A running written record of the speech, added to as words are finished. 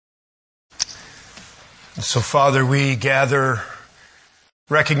So, Father, we gather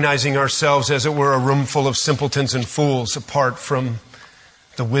recognizing ourselves, as it were, a room full of simpletons and fools apart from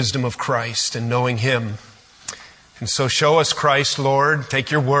the wisdom of Christ and knowing Him. And so show us Christ, Lord.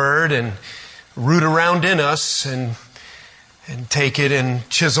 Take your word and root around in us and take it and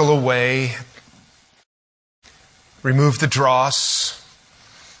chisel away. Remove the dross.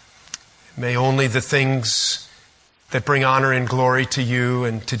 May only the things that bring honor and glory to you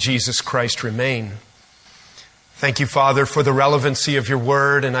and to Jesus Christ remain. Thank you, Father, for the relevancy of your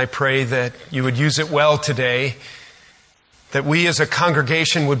word, and I pray that you would use it well today, that we as a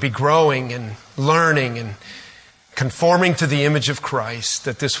congregation would be growing and learning and conforming to the image of Christ,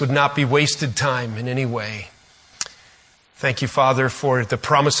 that this would not be wasted time in any way. Thank you, Father, for the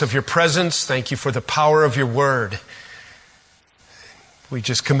promise of your presence. Thank you for the power of your word. We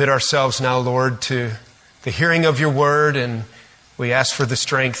just commit ourselves now, Lord, to the hearing of your word, and we ask for the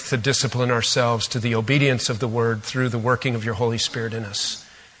strength to discipline ourselves to the obedience of the word through the working of your Holy Spirit in us.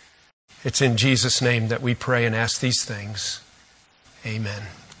 It's in Jesus' name that we pray and ask these things. Amen.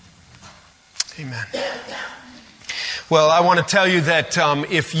 Amen. Well, I want to tell you that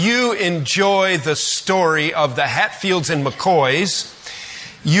if you enjoy the story of the Hatfields and McCoys,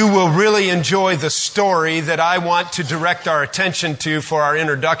 you will really enjoy the story that I want to direct our attention to for our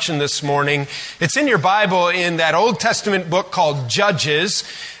introduction this morning. It's in your Bible in that Old Testament book called Judges.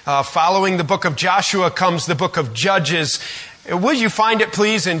 Following the book of Joshua comes the book of Judges. Would you find it,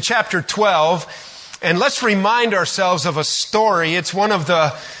 please, in chapter 12? And let's remind ourselves of a story. It's one of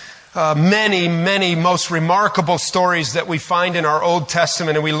the many most remarkable stories that we find in our Old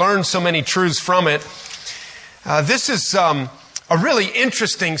Testament, and we learn so many truths from it. This is a really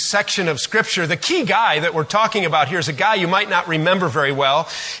interesting section of Scripture. The key guy that we're talking about here is a guy you might not remember very well.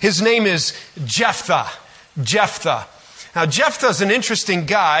 His name is Jephthah. Jephthah. Now, Jephthah's an interesting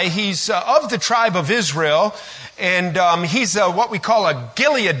guy. He's of the tribe of Israel, and he's what we call a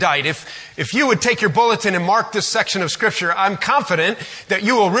Gileadite. If you would take your bulletin and mark this section of Scripture, I'm confident that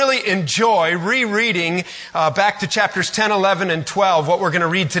you will really enjoy rereading back to chapters 10, 11, and 12, what we're going to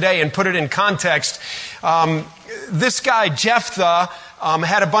read today, and put it in context. This guy, Jephthah,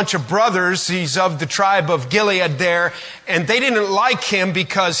 had a bunch of brothers. He's of the tribe of Gilead there, and they didn't like him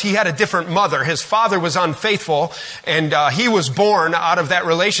because he had a different mother. His father was unfaithful, and he was born out of that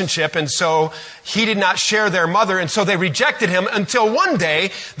relationship, and so he did not share their mother, and so they rejected him until one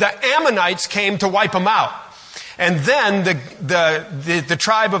day the Ammonites came to wipe him out. And then the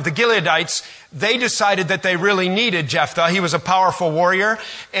tribe of the Gileadites, they decided that they really needed Jephthah. He was a powerful warrior.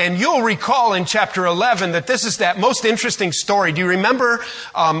 And you'll recall in chapter 11 that this is that most interesting story. Do you remember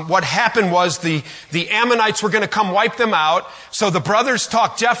what happened was the Ammonites were going to come wipe them out. So the brothers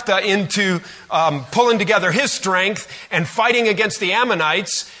talked Jephthah into pulling together his strength and fighting against the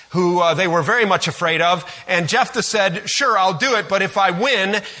Ammonites, who they were very much afraid of. And Jephthah said, sure, I'll do it, but if I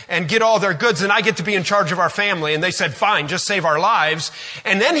win and get all their goods, then I get to be in charge of our family. And they said, fine, just save our lives.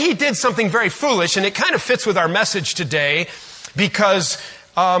 And then he did something very foolish, and it kind of fits with our message today, because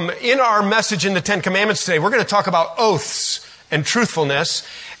in our message in the Ten Commandments today, we're going to talk about oaths and truthfulness.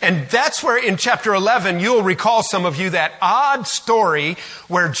 And that's where in chapter 11, you'll recall, some of you, that odd story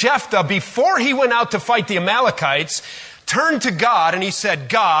where Jephthah, before he went out to fight the Amalekites, turned to God and he said,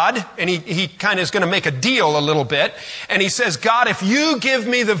 God, and he kind of is going to make a deal a little bit. And he says, God, if you give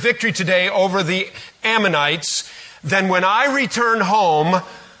me the victory today over the Ammonites, then when I return home,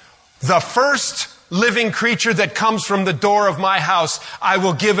 the first living creature that comes from the door of my house, I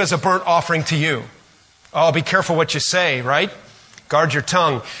will give as a burnt offering to you. Oh, be careful what you say, right? Guard your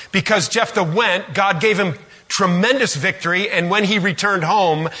tongue. Because Jephthah went, God gave him tremendous victory. And when he returned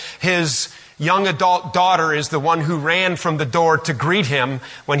home, his young adult daughter is the one who ran from the door to greet him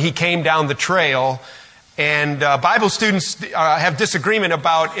when he came down the trail. And Bible students have disagreement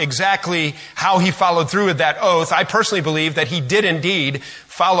about exactly how he followed through with that oath. I personally believe that he did indeed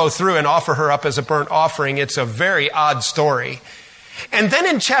follow through and offer her up as a burnt offering. It's a very odd story. And then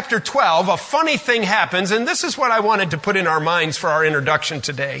in chapter 12, a funny thing happens, and this is what I wanted to put in our minds for our introduction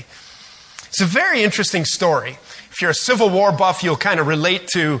today. It's a very interesting story. If you're a Civil War buff, you'll kind of relate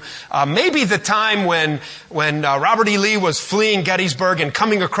to maybe the time when Robert E. Lee was fleeing Gettysburg and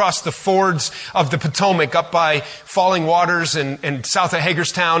coming across the fords of the Potomac up by Falling Waters and south of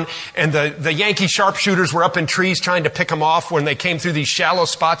Hagerstown, and the Yankee sharpshooters were up in trees trying to pick him off when they came through these shallow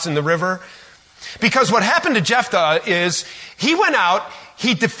spots in the river. Because what happened to Jephthah is he went out,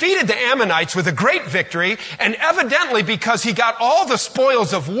 he defeated the Ammonites with a great victory, and evidently because he got all the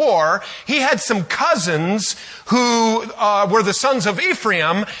spoils of war, he had some cousins who were the sons of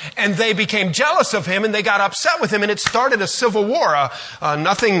Ephraim, and they became jealous of him, and they got upset with him, and it started a civil war,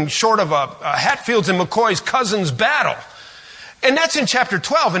 nothing short of a Hatfields and McCoy's cousins battle. And that's in chapter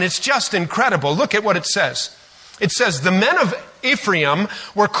 12, and it's just incredible. Look at what it says. It says, the men of Ephraim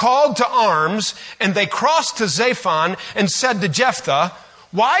were called to arms, and they crossed to Zaphon and said to Jephthah,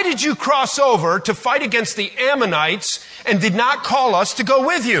 why did you cross over to fight against the Ammonites and did not call us to go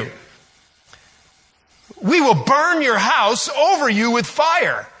with you? We will burn your house over you with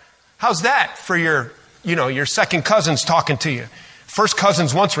fire. How's that for your second cousins talking to you? First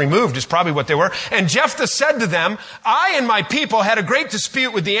cousins once removed is probably what they were. And Jephthah said to them, I and my people had a great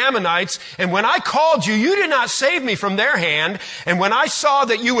dispute with the Ammonites, and when I called you, you did not save me from their hand. And when I saw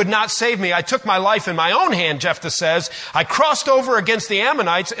that you would not save me, I took my life in my own hand, Jephthah says. I crossed over against the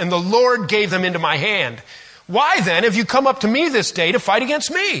Ammonites, and the Lord gave them into my hand. Why then have you come up to me this day to fight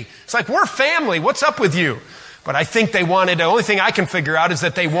against me? It's like, we're family. What's up with you? But I think the only thing I can figure out is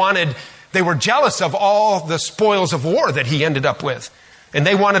that they were jealous of all the spoils of war that he ended up with. And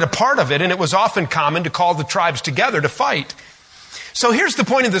they wanted a part of it, and it was often common to call the tribes together to fight. So here's the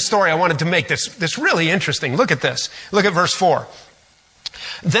point of the story I wanted to make this really interesting. Look at this. Look at verse 4.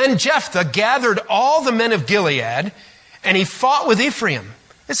 Then Jephthah gathered all the men of Gilead, and he fought with Ephraim.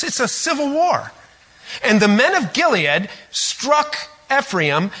 It's a civil war. And the men of Gilead struck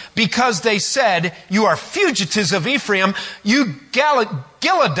Ephraim because they said, you are fugitives of Ephraim, you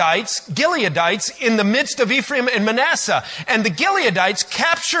Gileadites in the midst of Ephraim and Manasseh. And the Gileadites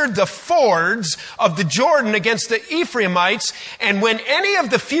captured the fords of the Jordan against the Ephraimites. And when any of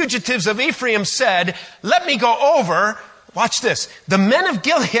the fugitives of Ephraim said, let me go over, watch this, the men of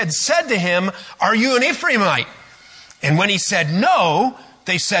Gilead said to him, are you an Ephraimite? And when he said no,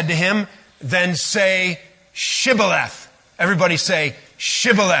 they said to him, then say Shibboleth. Everybody say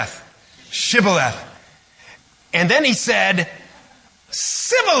Shibboleth. Shibboleth. And then he said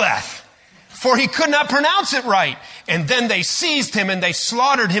Sibboleth, for he could not pronounce it right. And then they seized him and they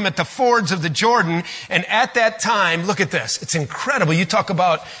slaughtered him at the fords of the Jordan. And at that time, look at this. It's incredible. You talk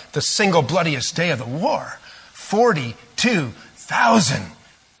about the single bloodiest day of the war. 42,000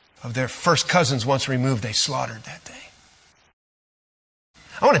 of their first cousins once removed, they slaughtered that day.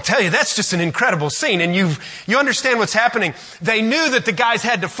 I want to tell you, that's just an incredible scene. And you understand what's happening. They knew that the guys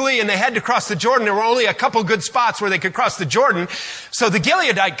had to flee and they had to cross the Jordan. There were only a couple good spots where they could cross the Jordan. So the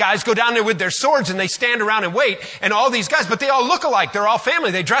Gileadite guys go down there with their swords and they stand around and wait. And all these guys, but they all look alike. They're all family.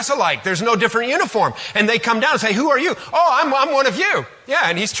 They dress alike. There's no different uniform. And they come down and say, who are you? Oh, I'm one of you. Yeah,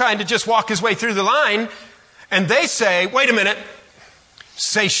 and he's trying to just walk his way through the line. And they say, wait a minute,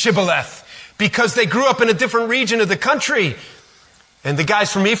 say Shibboleth. Because they grew up in a different region of the country. And the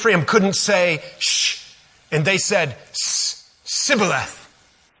guys from Ephraim couldn't say shh. And they said Sibboleth.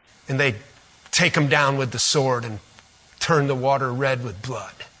 And they take them down with the sword and turn the water red with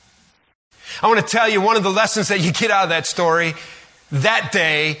blood. I want to tell you one of the lessons that you get out of that story. That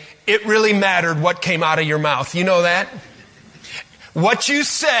day, it really mattered what came out of your mouth. You know that? What you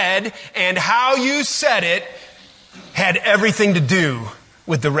said and how you said it had everything to do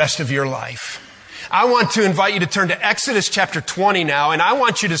with the rest of your life. I want to invite you to turn to Exodus chapter 20 now, and I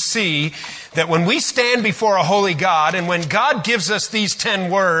want you to see that when we stand before a holy God, and when God gives us these 10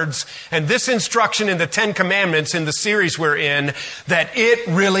 words, and this instruction in the 10 commandments in the series we're in, that it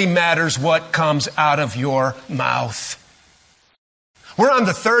really matters what comes out of your mouth. We're on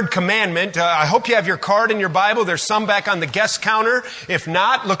the third commandment. I hope you have your card in your Bible. There's some back on the guest counter. If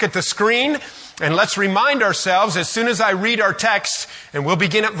not, look at the screen. And let's remind ourselves, as soon as I read our text, and we'll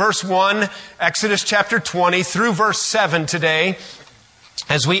begin at verse 1, Exodus chapter 20, through verse 7 today,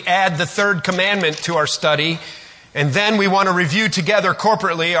 as we add the third commandment to our study. And then we want to review together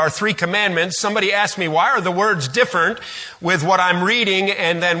corporately our 3 commandments. Somebody asked me, why are the words different with what I'm reading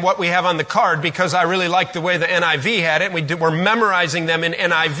and then what we have on the card? Because I really like the way the NIV had it. We're memorizing them in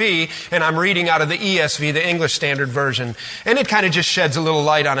NIV, and I'm reading out of the ESV, the English Standard Version. And it kind of just sheds a little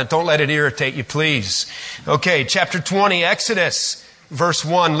light on it. Don't let it irritate you, please. Okay, chapter 20, Exodus, verse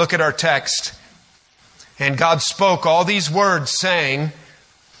 1. Look at our text. And God spoke all these words, saying,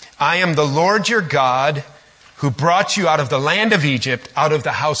 I am the Lord your God, who brought you out of the land of Egypt, out of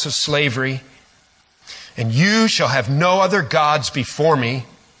the house of slavery. And you shall have no other gods before me.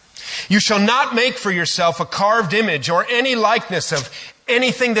 You shall not make for yourself a carved image or any likeness of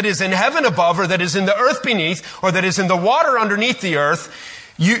anything that is in heaven above, or that is in the earth beneath, or that is in the water underneath the earth.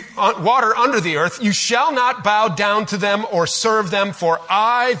 water under the earth, you shall not bow down to them or serve them, for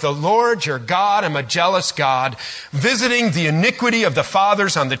I, the Lord your God, am a jealous God, visiting the iniquity of the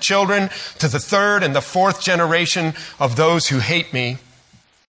fathers on the children to the third and the fourth generation of those who hate me,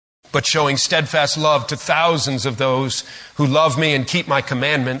 but showing steadfast love to thousands of those who love me and keep my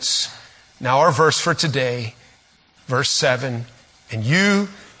commandments. Now our verse for today, verse 7, and you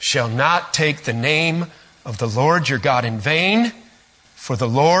shall not take the name of the Lord your God in vain, for the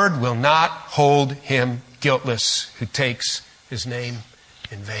Lord will not hold him guiltless who takes his name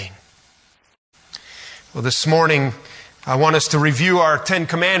in vain. Well, this morning, I want us to review our 10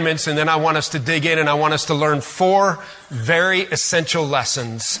 commandments, and then I want us to dig in and I want us to learn 4 very essential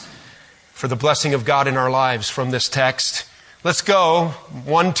lessons for the blessing of God in our lives from this text. Let's go.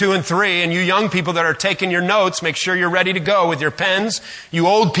 1, 2, and 3. And you young people that are taking your notes, make sure you're ready to go with your pens. You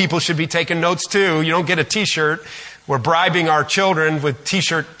old people should be taking notes too. You don't get a t-shirt. We're bribing our children with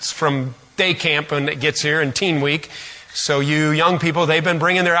t-shirts from day camp when it gets here in Teen Week. So you young people, they've been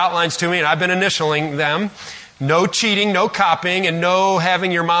bringing their outlines to me and I've been initialing them. No cheating, no copying, and no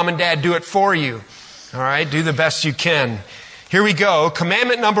having your mom and dad do it for you. All right, do the best you can. Here we go.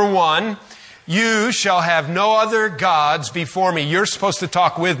 Commandment number 1, you shall have no other gods before me. You're supposed to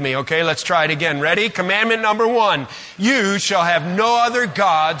talk with me, okay? Let's try it again. Ready? Commandment number 1, you shall have no other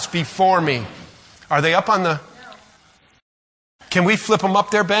gods before me. Are they up on the... Can we flip them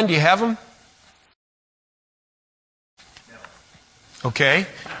up there, Ben? Do you have them? Okay.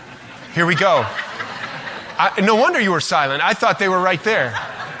 Here we go. No wonder you were silent. I thought they were right there.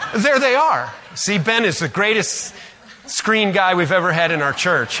 There they are. See, Ben is the greatest screen guy we've ever had in our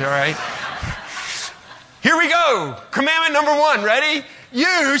church, all right? Here we go. Commandment number 1. Ready?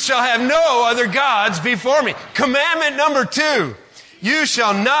 You shall have no other gods before me. Commandment number 2. You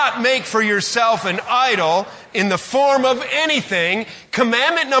shall not make for yourself an idol in the form of anything.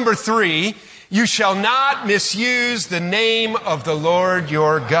 Commandment number 3. You shall not misuse the name of the Lord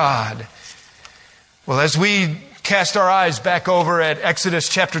your God. Well, as we cast our eyes back over at Exodus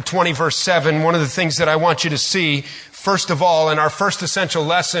chapter 20, verse 7, one of the things that I want you to see, first of all, in our first essential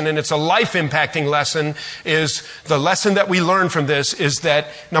lesson, and it's a life-impacting lesson, is the lesson that we learn from this is that,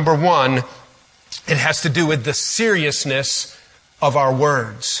 number 1, it has to do with the seriousness of our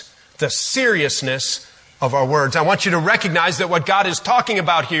words. The seriousness of our words. I want you to recognize that what God is talking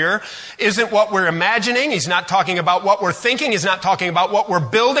about here isn't what we're imagining. He's not talking about what we're thinking. He's not talking about what we're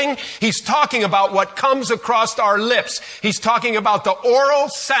building. He's talking about what comes across our lips. He's talking about the oral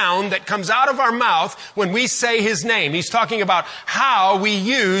sound that comes out of our mouth when we say His name. He's talking about how we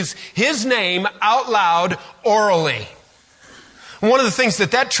use His name out loud orally. One of the things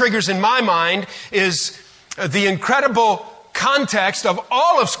that triggers in my mind is the incredible context of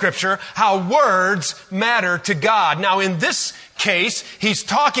all of Scripture, how words matter to God. Now, in this case, He's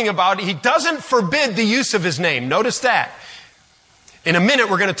talking about, He doesn't forbid the use of His name. Notice that. In a minute,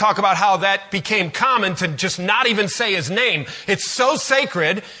 we're going to talk about how that became common to just not even say His name. It's so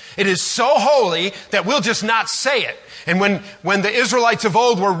sacred, it is so holy that we'll just not say it. And when the Israelites of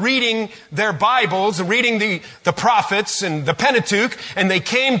old were reading their Bibles, reading the prophets and the Pentateuch, and they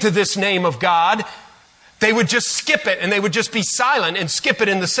came to this name of God, they would just skip it and they would just be silent and skip it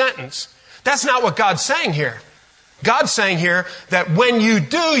in the sentence. That's not what God's saying here. God's saying here that when you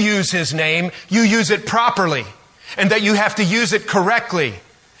do use His name, you use it properly and that you have to use it correctly.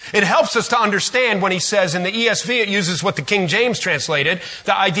 It helps us to understand when He says in the ESV, it uses what the King James translated,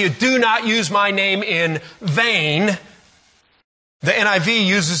 the idea, do not use my name in vain. The NIV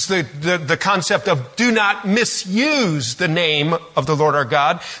uses the concept of do not misuse the name of the Lord our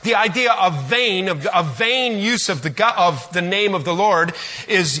God. The idea of vain use of the name of the Lord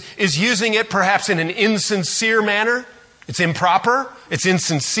is using it perhaps in an insincere manner. It's improper. It's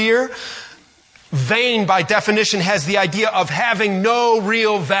insincere. Vain, by definition, has the idea of having no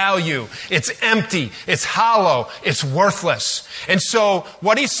real value. It's empty. It's hollow. It's worthless. And so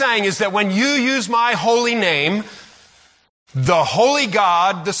what He's saying is that when you use my holy name, the holy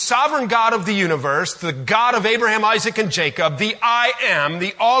God, the sovereign God of the universe, the God of Abraham, Isaac, and Jacob, the I am,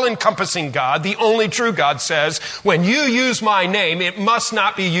 the all-encompassing God, the only true God says, when you use my name, it must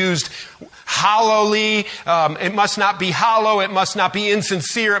not be used hollowly, it must not be hollow, it must not be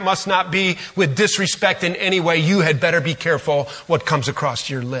insincere, it must not be with disrespect in any way. You had better be careful what comes across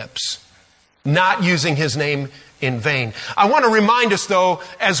your lips. Not using His name in vain. I want to remind us, though,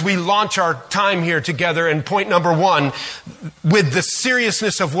 as we launch our time here together, in point number 1, with the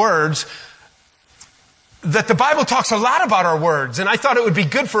seriousness of words, that the Bible talks a lot about our words. And I thought it would be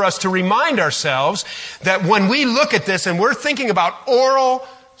good for us to remind ourselves that when we look at this and we're thinking about oral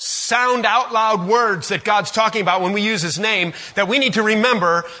sound out loud words that God's talking about when we use His name, that we need to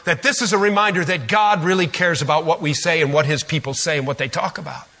remember that this is a reminder that God really cares about what we say and what His people say and what they talk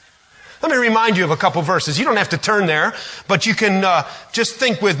about. Let me remind you of a couple verses. You don't have to turn there, but you can just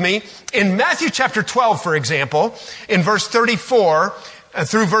think with me. In Matthew chapter 12, for example, in verse 34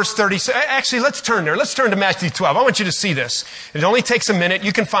 through verse 36. Actually, let's turn there. Let's turn to Matthew 12. I want you to see this. It only takes a minute.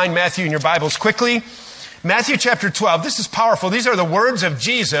 You can find Matthew in your Bibles quickly. Matthew chapter 12. This is powerful. These are the words of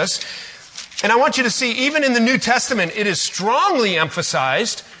Jesus. And I want you to see, even in the New Testament, it is strongly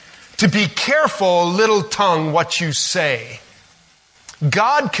emphasized to be careful, little tongue, what you say.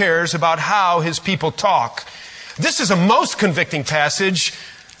 God cares about how His people talk. This is a most convicting passage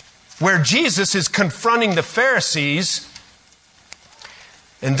where Jesus is confronting the Pharisees,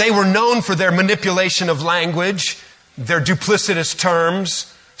 and they were known for their manipulation of language, their duplicitous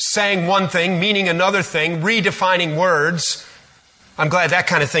terms, saying one thing, meaning another thing, redefining words. I'm glad that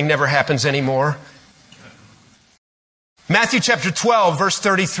kind of thing never happens anymore. Matthew chapter 12, verse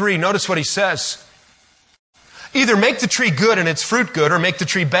 33, notice what He says. Either make the tree good and its fruit good, or make the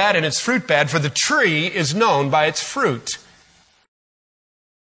tree bad and its fruit bad, for the tree is known by its fruit.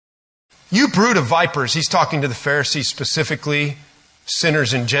 You brood of vipers, He's talking to the Pharisees specifically,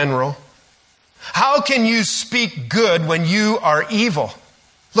 sinners in general. How can you speak good when you are evil?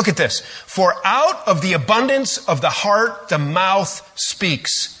 Look at this. For out of the abundance of the heart, the mouth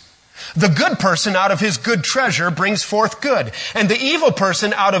speaks. The good person out of his good treasure brings forth good, and the evil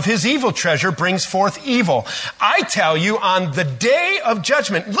person out of his evil treasure brings forth evil. I tell you, on the day of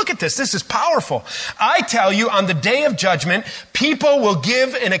judgment, look at this, this is powerful. I tell you, on the day of judgment, people will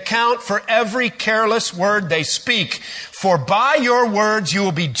give an account for every careless word they speak. For by your words you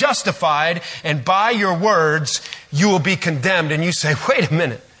will be justified, and by your words you will be condemned. And you say, wait a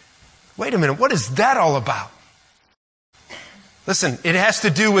minute, what is that all about? Listen, it has to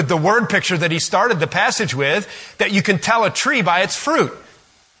do with the word picture that he started the passage with, that you can tell a tree by its fruit.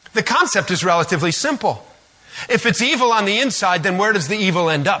 The concept is relatively simple. If it's evil on the inside, then where does the evil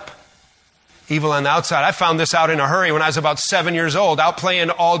end up? Evil on the outside. I found this out in a hurry when I was about 7 years old, out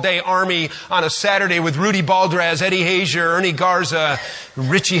playing all-day Army on a Saturday with Rudy Baldraz, Eddie Hazier, Ernie Garza,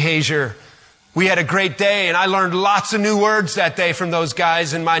 Richie Hazier. We had a great day, and I learned lots of new words that day from those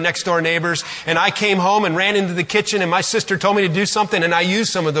guys and my next-door neighbors. And I came home and ran into the kitchen, and my sister told me to do something, and I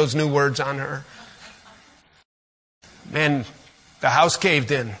used some of those new words on her. Man, the house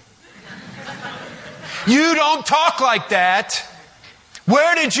caved in. You don't talk like that.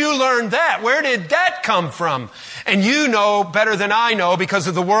 Where did you learn that? Where did that come from? And you know better than I know, because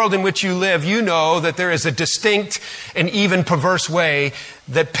of the world in which you live, you know that there is a distinct and even perverse way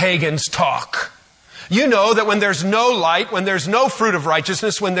that pagans talk. You know that when there's no light, when there's no fruit of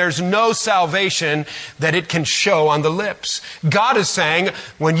righteousness, when there's no salvation, that it can show on the lips. God is saying,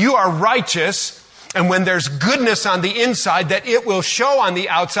 when you are righteous, and when there's goodness on the inside, that it will show on the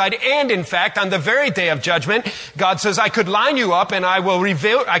outside. And in fact, on the very day of judgment, God says, I could line you up and I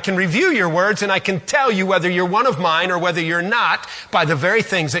can review your words, and I can tell you whether you're one of mine or whether you're not by the very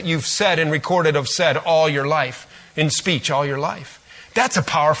things that you've said and recorded of said all your life, in speech all your life. That's a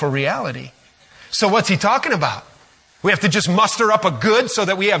powerful reality. So what's he talking about? We have to just muster up a good so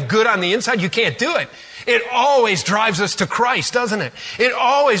that we have good on the inside? You can't do it. It always drives us to Christ, doesn't it? It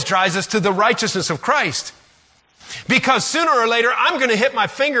always drives us to the righteousness of Christ. Because sooner or later, I'm going to hit my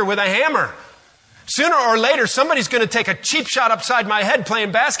finger with a hammer. Sooner or later, somebody's going to take a cheap shot upside my head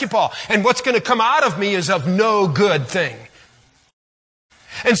playing basketball. And what's going to come out of me is of no good thing.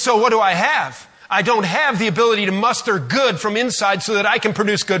 And so what do I have? I don't have the ability to muster good from inside so that I can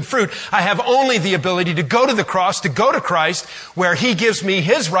produce good fruit. I have only the ability to go to the cross, to go to Christ, where He gives me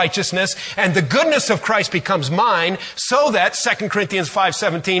His righteousness, and the goodness of Christ becomes mine, so that, 2 Corinthians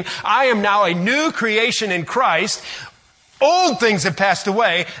 5:17, I am now a new creation in Christ. Old things have passed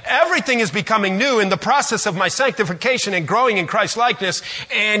away. Everything is becoming new in the process of my sanctification and growing in Christ's likeness,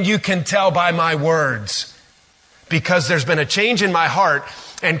 and you can tell by my words. Because there's been a change in my heart,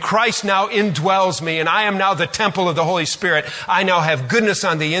 and Christ now indwells me, and I am now the temple of the Holy Spirit. I now have goodness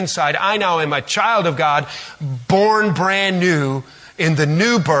on the inside. I now am a child of God, born brand new in the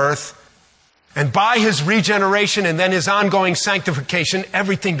new birth. And by His regeneration and then His ongoing sanctification,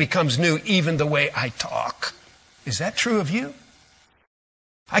 everything becomes new, even the way I talk. Is that true of you?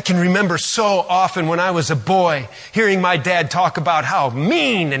 I can remember so often when I was a boy hearing my dad talk about how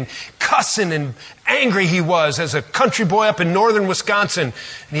mean and cussing and angry he was as a country boy up in northern Wisconsin.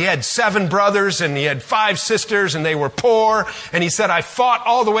 And he had 7 brothers and he had 5 sisters, and they were poor. And he said, I fought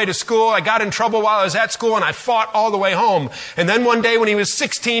all the way to school. I got in trouble while I was at school, and I fought all the way home. And then one day when he was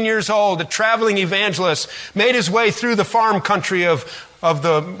 16 years old, a traveling evangelist made his way through the farm country of of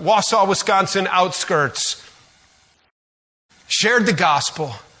the Wausau, Wisconsin outskirts, shared the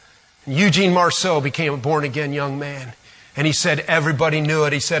gospel. Eugene Marceau became a born-again young man. And he said everybody knew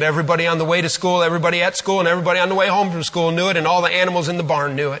it. He said everybody on the way to school, everybody at school, and everybody on the way home from school knew it, and all the animals in the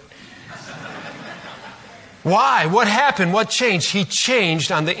barn knew it. Why? What happened? What changed? He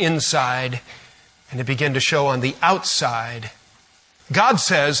changed on the inside, and it began to show on the outside. God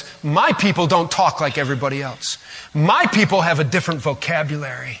says, my people don't talk like everybody else. My people have a different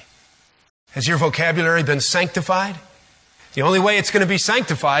vocabulary. Has your vocabulary been sanctified? The only way it's going to be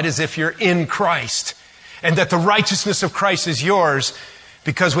sanctified is if you're in Christ, and that the righteousness of Christ is yours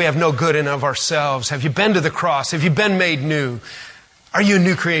because we have no good in of ourselves. Have you been to the cross? Have you been made new? Are you a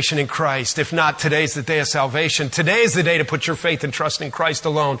new creation in Christ? If not, today's the day of salvation. Today is the day to put your faith and trust in Christ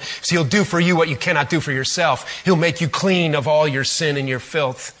alone. So He'll do for you what you cannot do for yourself. He'll make you clean of all your sin and your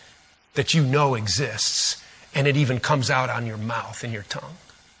filth that you know exists. And it even comes out on your mouth and your tongue.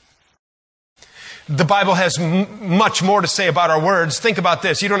 The Bible has much more to say about our words. Think about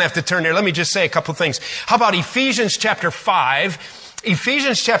this. You don't have to turn there. Let me just say a couple things. How about Ephesians chapter 5?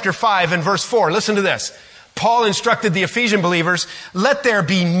 Ephesians chapter 5 and verse 4. Listen to this. Paul instructed the Ephesian believers, let there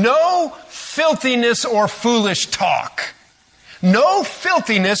be no filthiness or foolish talk. No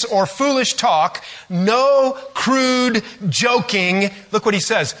filthiness or foolish talk, no crude joking, look what he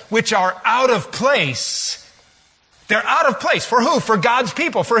says, which are out of place. They're out of place. For who? For God's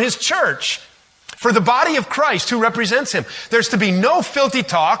people, for His church, for the body of Christ who represents Him. There's to be no filthy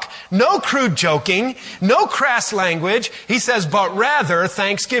talk, no crude joking, no crass language. He says, but rather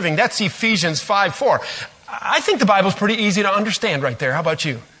thanksgiving. That's Ephesians 5:4. I think the Bible's pretty easy to understand right there. How about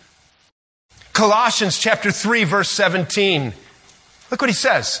you? Colossians chapter 3, verse 17. Look what he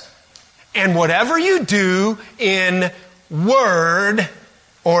says. And whatever you do in word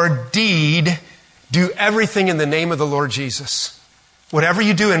or deed, do everything in the name of the Lord Jesus. Whatever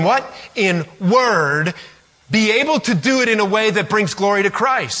you do in what? In word, be able to do it in a way that brings glory to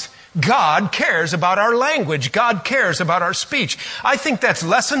Christ. God cares about our language. God cares about our speech. I think that's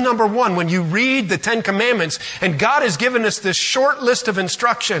lesson number one when you read the Ten Commandments, and God has given us this short list of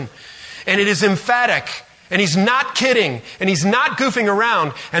instruction, and it is emphatic, and He's not kidding, and He's not goofing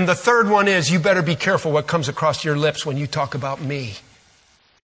around. And the third one is, you better be careful what comes across your lips when you talk about me.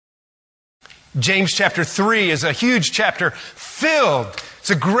 James chapter 3 is a huge chapter filled. It's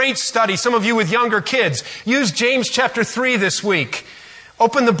a great study. Some of you with younger kids, use James chapter 3 this week.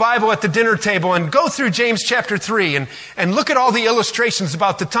 Open the Bible at the dinner table and go through James chapter 3 and look at all the illustrations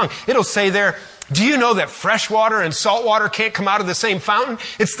about the tongue. It'll say there, do you know that fresh water and salt water can't come out of the same fountain?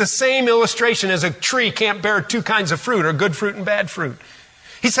 It's the same illustration as a tree can't bear two kinds of fruit, or good fruit and bad fruit.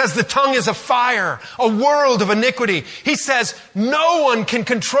 He says the tongue is a fire, a world of iniquity. He says no one can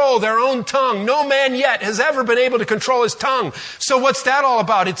control their own tongue. No man yet has ever been able to control his tongue. So what's that all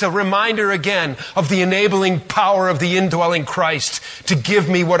about? It's a reminder again of the enabling power of the indwelling Christ to give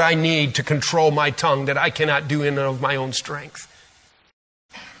me what I need to control my tongue that I cannot do in and of my own strength.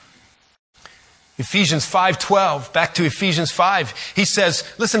 Ephesians 5:12, back to Ephesians 5. He says,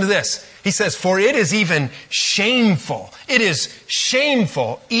 listen to this. He says, for it is even shameful. It is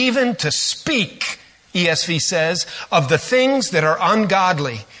shameful even to speak, ESV says, of the things that are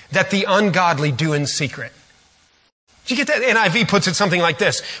ungodly, that the ungodly do in secret. Did you get that? NIV puts it something like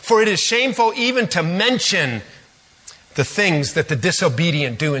this. For it is shameful even to mention the things that the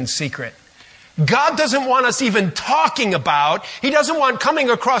disobedient do in secret. God doesn't want us even talking about, He doesn't want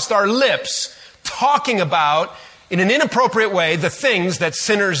coming across our lips talking about, in an inappropriate way, the things that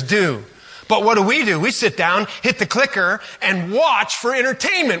sinners do. But what do? We sit down, hit the clicker, and watch for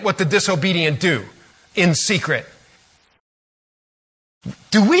entertainment what the disobedient do in secret.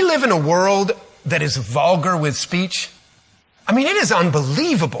 Do we live in a world that is vulgar with speech? I mean, it is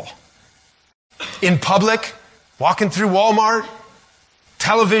unbelievable. In public, walking through Walmart,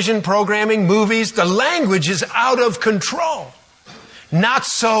 television programming, movies, the language is out of control. Not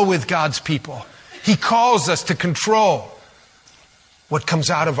so with God's people. He calls us to control what comes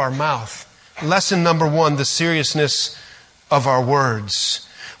out of our mouth. Lesson number one, the seriousness of our words.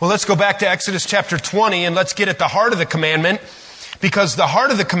 Well, let's go back to Exodus chapter 20 and let's get at the heart of the commandment, because the heart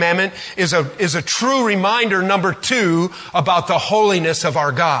of the commandment is a true reminder, number two, about the holiness of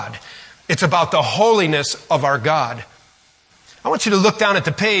our God. It's about the holiness of our God. I want you to look down at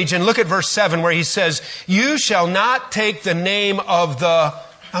the page and look at verse 7 where he says, you shall not take the name of the...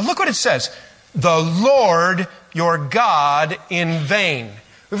 Now look what it says. The Lord your God in vain.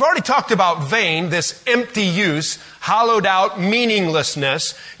 We've already talked about vain, this empty use, hollowed out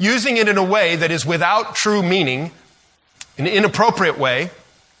meaninglessness, using it in a way that is without true meaning, an inappropriate way.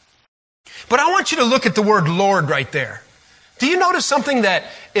 But I want you to look at the word Lord right there. Do you notice something that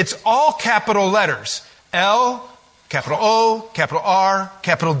it's all capital letters? L, capital O, capital R,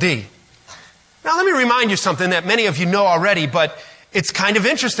 capital D. Now let me remind you something that many of you know already, but it's kind of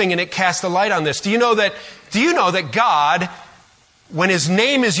interesting and it casts a light on this. Do you know that God, when His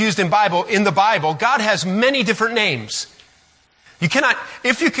name is used in the Bible, God has many different names. You cannot,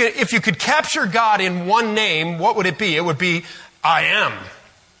 if you could capture God in one name, what would it be? It would be, I am.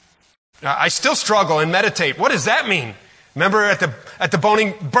 I still struggle and meditate. What does that mean? Remember at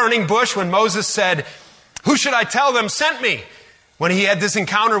the burning bush when Moses said, who should I tell them sent me? When he had this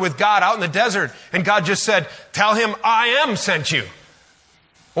encounter with God out in the desert, and God just said, tell him I am sent you.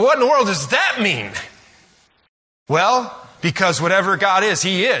 Well, what in the world does that mean? Well, because whatever God is,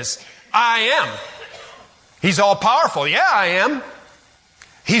 He is. I am. He's all powerful. Yeah, I am.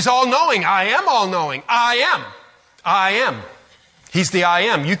 He's all knowing. I am all knowing. I am. I am. He's the I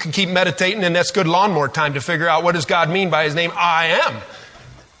am. You can keep meditating, and that's good lawnmower time to figure out what does God mean by His name, I am.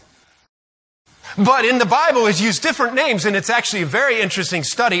 But in the Bible, He's used different names, and it's actually a very interesting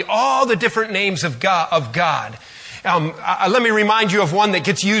study, all the different names of God. Let me remind you of one that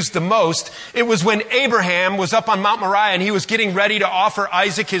gets used the most. It was when Abraham was up on Mount Moriah and he was getting ready to offer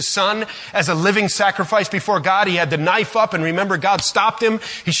Isaac, his son, as a living sacrifice before God. He had the knife up, and remember, God stopped him.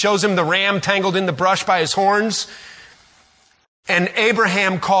 He shows him the ram tangled in the brush by his horns. And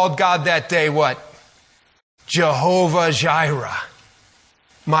Abraham called God that day what? Jehovah Jireh.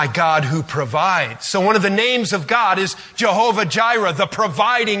 My God who provides. So one of the names of God is Jehovah Jireh, the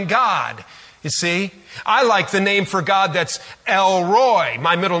providing God. You see? I like the name for God that's Elroy.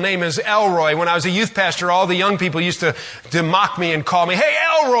 My middle name is Elroy. When I was a youth pastor, all the young people used to mock me and call me, hey,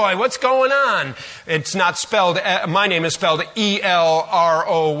 Elroy, what's going on? It's not spelled, my name is spelled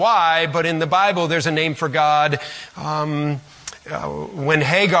E-L-R-O-Y, but in the Bible there's a name for God. When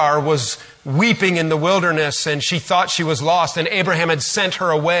Hagar was weeping in the wilderness and she thought she was lost, and Abraham had sent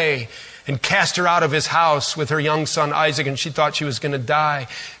her away and cast her out of his house with her young son Isaac, and she thought she was going to die.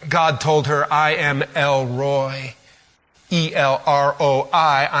 God told her, I am Elroy,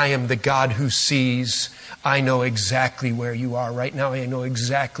 E-L-R-O-I. I am the God who sees. I know exactly where you are right now. I know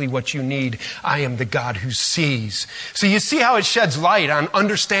exactly what you need. I am the God who sees. So you see how it sheds light on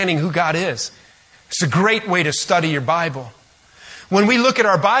understanding who God is. It's a great way to study your Bible. When we look at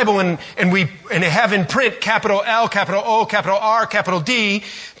our Bible and have in print capital L, capital O, capital R, capital D,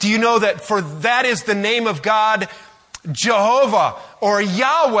 do you know that for that is the name of God, Jehovah or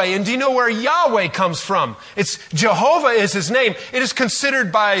Yahweh? And do you know where Yahweh comes from? It's Jehovah is His name. It is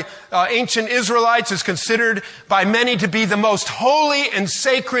considered by ancient Israelites, is considered by many to be the most holy and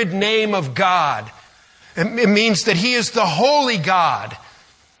sacred name of God. It means that He is the holy God.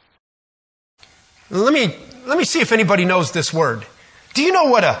 Let me see if anybody knows this word. Do you know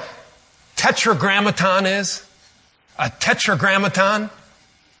what a tetragrammaton is? A tetragrammaton?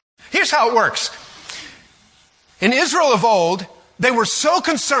 Here's how it works. In Israel of old, they were so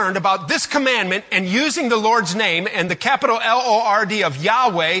concerned about this commandment and using the Lord's name and the capital L-O-R-D of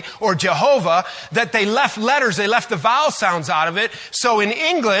Yahweh or Jehovah that they left letters, they left the vowel sounds out of it. So in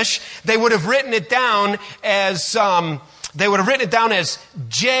English, they would have written it down as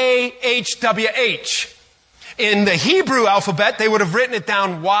J-H-W-H. In the Hebrew alphabet, they would have written it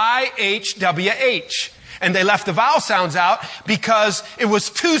down Y-H-W-H. And they left the vowel sounds out because it was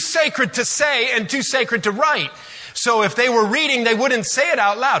too sacred to say and too sacred to write. So if they were reading, they wouldn't say it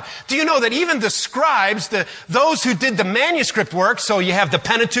out loud. Do you know that even the scribes, those who did the manuscript work, so you have the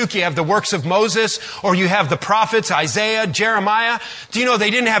Pentateuch, you have the works of Moses, or you have the prophets, Isaiah, Jeremiah, do you know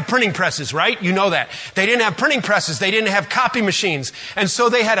they didn't have printing presses, right? You know that. They didn't have printing presses. They didn't have copy machines. And so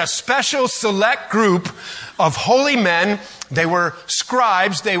they had a special select group of holy men. They were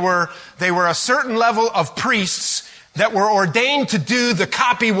scribes. They were a certain level of priests that were ordained to do the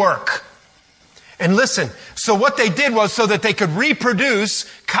copy work. And listen, so what they did was so that they could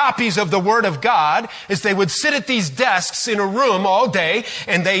reproduce copies of the Word of God is they would sit at these desks in a room all day,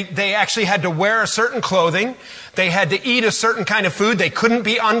 and they actually had to wear a certain clothing. They had to eat a certain kind of food. They couldn't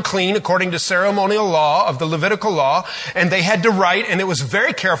be unclean according to ceremonial law of the Levitical law. And they had to write, and it was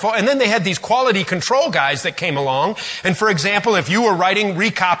very careful. And then they had these quality control guys that came along. And for example, if you were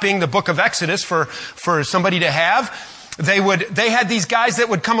recopying the book of Exodus for somebody to have, they had these guys that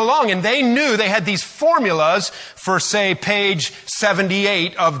would come along, and they knew they had these formulas for, say, page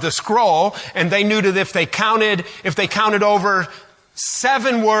 78 of the scroll, and they knew that if they counted over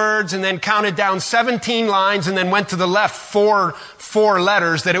 7 words and then counted down 17 lines and then went to the left four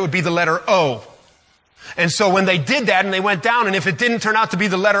letters, that it would be the letter O. And so when they did that and they went down, and if it didn't turn out to be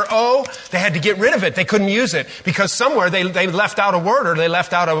the letter O, they had to get rid of it. They couldn't use it because somewhere they left out a word or they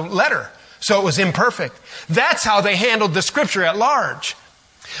left out a letter. So it was imperfect. That's how they handled the scripture at large.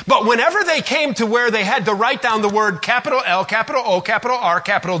 But whenever they came to where they had to write down the word capital L, capital O, capital R,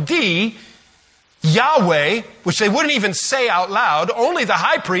 capital D, Yahweh, which they wouldn't even say out loud, only the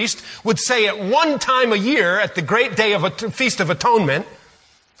high priest would say it one time a year at the great day of a Feast of Atonement,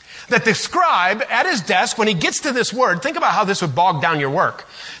 that the scribe at his desk, when he gets to this word, think about how this would bog down your work.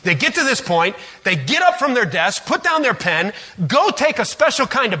 They get to this point, they get up from their desk, put down their pen, go take a special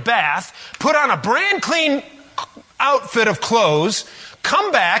kind of bath, put on a brand clean outfit of clothes,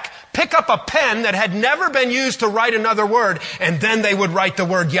 come back, pick up a pen that had never been used to write another word, and then they would write the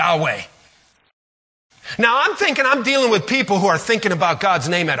word Yahweh. Now I'm dealing with people who are thinking about God's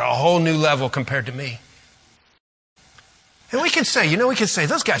name at a whole new level compared to me. And we can say,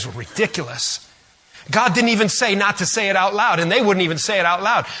 those guys were ridiculous. God didn't even say not to say it out loud, and they wouldn't even say it out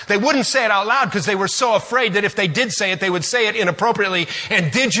loud. They wouldn't say it out loud because they were so afraid that if they did say it, they would say it inappropriately.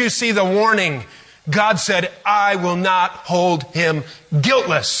 And did you see the warning? God said, I will not hold him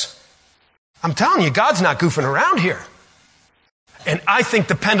guiltless. I'm telling you, God's not goofing around here. And I think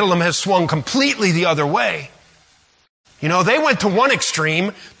the pendulum has swung completely the other way. They went to one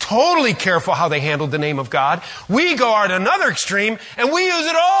extreme, totally careful how they handled the name of God. We go at another extreme, and we use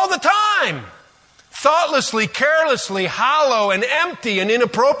it all the time. Thoughtlessly, carelessly, hollow and empty and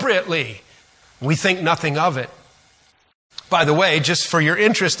inappropriately. We think nothing of it. By the way, just for your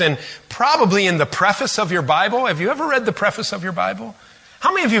interest and probably in the preface of your Bible, have you ever read the preface of your Bible?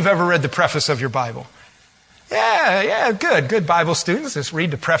 How many of you have ever read the preface of your Bible? Yeah, good Bible students. Just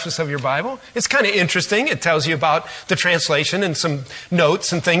read the preface of your Bible. It's kind of interesting. It tells you about the translation and some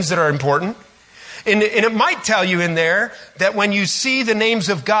notes and things that are important. And it might tell you in there that when you see the names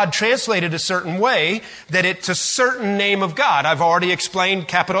of God translated a certain way, that it's a certain name of God. I've already explained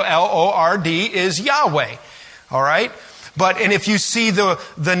capital L-O-R-D is Yahweh. All right? And if you see the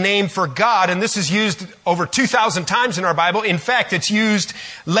name for God, and this is used over 2,000 times in our Bible. In fact, it's used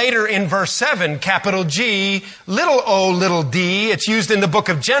later in verse 7, capital G, little o, little d. It's used in the book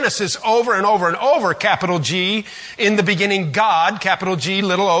of Genesis over and over and over, capital G. In the beginning, God, capital G,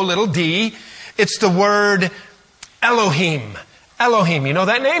 little o, little d. It's the word Elohim. Elohim, you know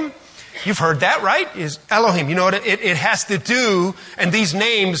that name? You've heard that, right? Is Elohim. You know what it has to do, and these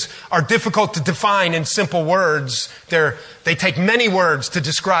names are difficult to define in simple words. They take many words to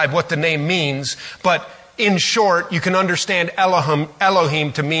describe what the name means, but in short, you can understand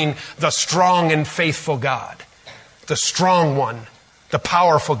Elohim to mean the strong and faithful God. The strong one. The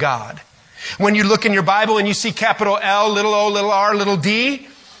powerful God. When you look in your Bible and you see capital L, little o, little r, little d,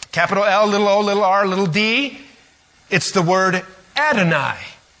 capital L, little o, little r, little d, it's the word Adonai.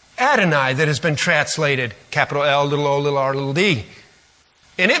 Adonai that has been translated capital L, little o, little r, little d.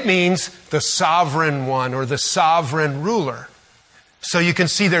 And it means the sovereign one or the sovereign ruler. So you can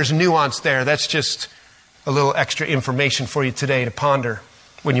see there's nuance there. That's just a little extra information for you today to ponder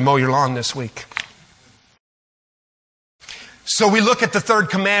when you mow your lawn this week. So we look at the third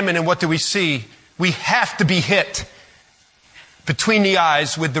commandment and what do we see? We have to be hit between the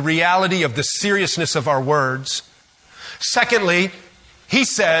eyes with the reality of the seriousness of our words. Secondly, he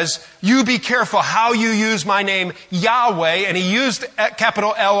says, you be careful how you use my name, Yahweh. And he used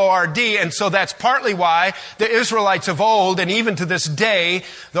capital L-O-R-D. And so that's partly why the Israelites of old, and even to this day,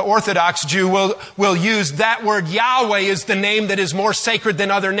 the Orthodox Jew will use that word Yahweh as the name that is more sacred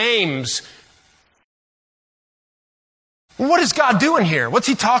than other names. What is God doing here? What's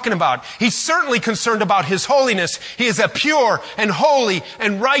he talking about? He's certainly concerned about his holiness. He is a pure and holy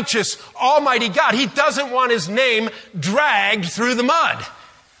and righteous almighty God. He doesn't want his name dragged through the mud.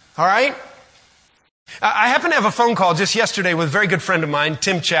 All right? I happened to have a phone call just yesterday with a very good friend of mine,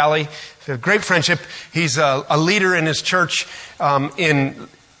 Tim Challey. A great friendship. He's a leader in his church in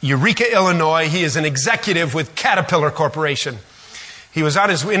Eureka, Illinois. He is an executive with Caterpillar Corporation. He was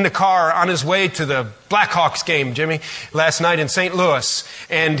in the car on his way to the Blackhawks game, Jimmy, last night in St. Louis.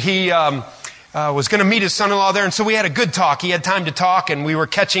 And he was going to meet his son-in-law there. And so we had a good talk. He had time to talk, and we were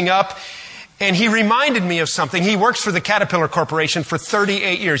catching up. And he reminded me of something. He works for the Caterpillar Corporation for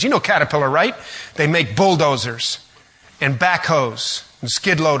 38 years. You know Caterpillar, right? They make bulldozers and backhoes and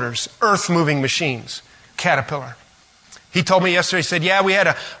skid loaders, earth-moving machines. Caterpillar. He told me yesterday, he said,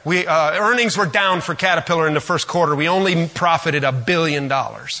 yeah, earnings were down for Caterpillar in the first quarter. We only profited $1 billion.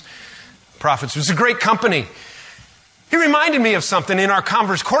 Profits. It was a great company. He reminded me of something in our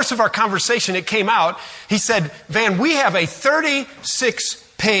course of our conversation. It came out. He said, Van, we have a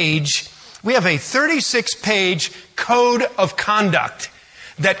 36-page code of conduct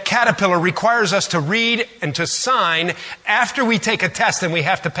that Caterpillar requires us to read and to sign after we take a test, and we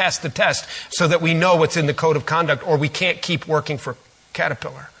have to pass the test so that we know what's in the code of conduct, or we can't keep working for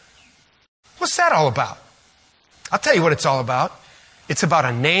Caterpillar. What's that all about? I'll tell you what it's all about. It's about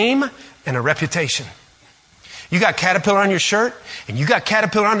a name and a reputation. You got Caterpillar on your shirt, and you got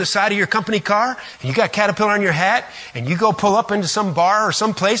Caterpillar on the side of your company car, and you got Caterpillar on your hat, and you go pull up into some bar or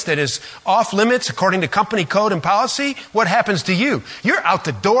some place that is off limits according to company code and policy. What happens to you? You're out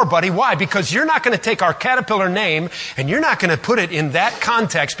the door, buddy. Why? Because you're not going to take our Caterpillar name and you're not going to put it in that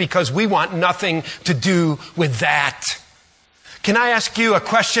context because we want nothing to do with that. Can I ask you a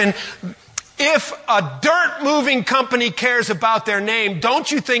question? If a dirt-moving company cares about their name,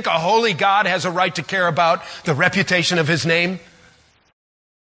 don't you think a holy God has a right to care about the reputation of His name?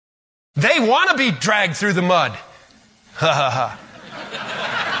 They want to be dragged through the mud. Ha ha ha.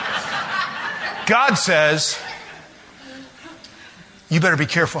 God says, you better be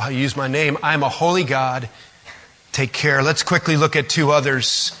careful how you use my name. I'm a holy God. Take care. Let's quickly look at two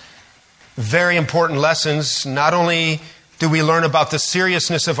others. Very important lessons. Not only do we learn about the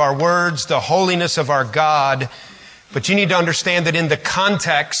seriousness of our words, the holiness of our God, but you need to understand that in the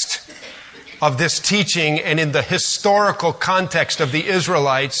context of this teaching and in the historical context of the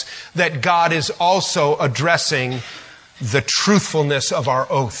Israelites, that God is also addressing the truthfulness of our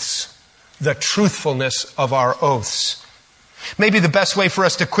oaths. The truthfulness of our oaths. Maybe the best way for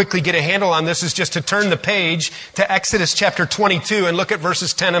us to quickly get a handle on this is just to turn the page to Exodus chapter 22 and look at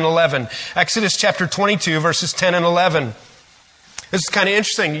verses 10 and 11. Exodus chapter 22, verses 10 and 11. This is kind of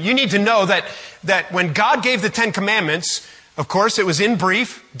interesting. You need to know that when God gave the Ten Commandments, of course, it was in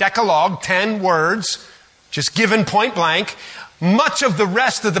brief, Decalogue, 10 words, just given point blank. Much of the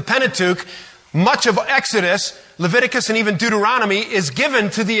rest of the Pentateuch, much of Exodus, Leviticus, and even Deuteronomy is given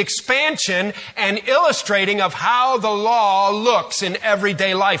to the expansion and illustrating of how the law looks in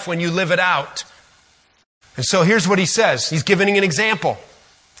everyday life when you live it out. And so here's what he says. He's giving an example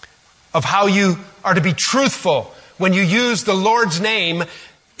of how you are to be truthful when you use the Lord's name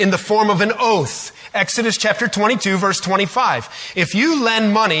in the form of an oath. Exodus chapter 22, verse 25. If you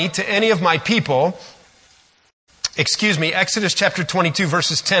lend money to any of my people, Exodus chapter 22,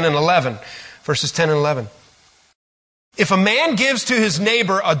 verses 10 and 11. Verses 10 and 11. If a man gives to his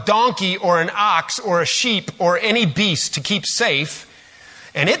neighbor a donkey or an ox or a sheep or any beast to keep safe,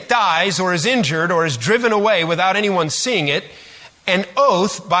 and it dies or is injured or is driven away without anyone seeing it, an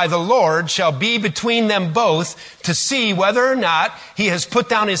oath by the Lord shall be between them both to see whether or not he has put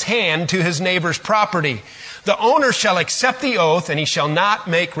down his hand to his neighbor's property. The owner shall accept the oath and he shall not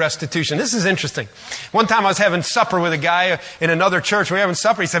make restitution. This is interesting. One time I was having supper with a guy in another church. We were having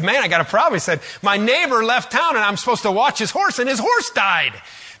supper. He said, man, I got a problem. He said, my neighbor left town and I'm supposed to watch his horse and his horse died.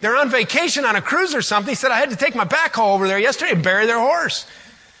 They're on vacation on a cruise or something. He said, I had to take my backhoe over there yesterday and bury their horse.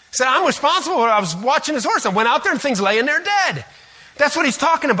 He said, I'm responsible. I was watching his horse. I went out there and things laying there dead. That's what he's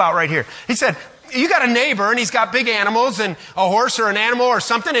talking about right here. He said, you got a neighbor and he's got big animals and a horse or an animal or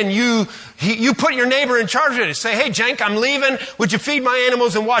something, and you put your neighbor in charge of it. Say, hey, Jenk, I'm leaving. Would you feed my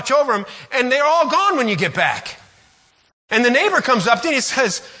animals and watch over them? And they're all gone when you get back. And the neighbor comes up to you and he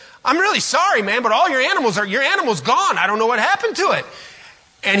says, I'm really sorry, man, but all your animals gone. I don't know what happened to it.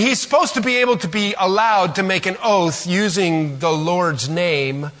 And he's supposed to be able to be allowed to make an oath using the Lord's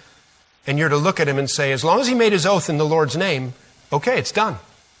name. And you're to look at him and say, as long as he made his oath in the Lord's name, okay, it's done.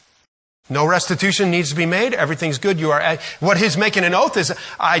 No restitution needs to be made. Everything's good. What he's making an oath is,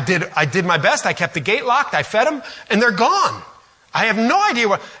 I did my best. I kept the gate locked. I fed them and they're gone. I have no idea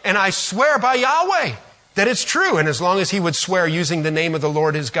what, and I swear by Yahweh that it's true. And as long as he would swear using the name of the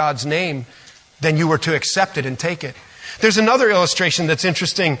Lord, his God's name, then you were to accept it and take it. There's another illustration that's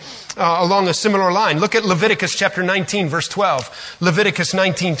interesting along a similar line. Look at Leviticus chapter 19, verse 12. Leviticus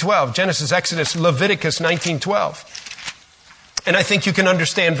 19:12. Genesis, Exodus, Leviticus 19:12. And I think you can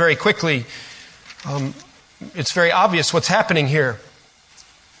understand very quickly, it's very obvious what's happening here.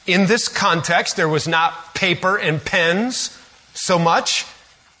 In this context, there was not paper and pens so much.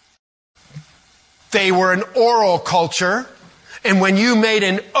 They were an oral culture. And when you made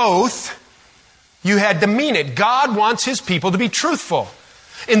an oath, you had to mean it. God wants his people to be truthful.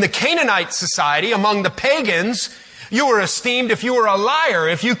 In the Canaanite society, among the pagans, you were esteemed if you were a liar,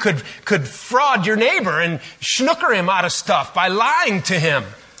 if you could fraud your neighbor and snooker him out of stuff by lying to him.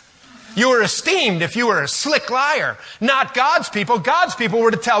 You were esteemed if you were a slick liar. Not God's people. God's people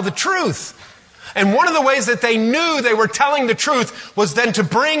were to tell the truth. And one of the ways that they knew they were telling the truth was then to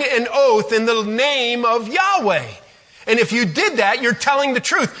bring an oath in the name of Yahweh. And if you did that, you're telling the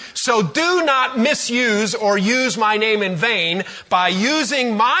truth. So do not misuse or use my name in vain by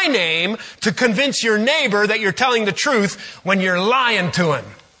using my name to convince your neighbor that you're telling the truth when you're lying to him.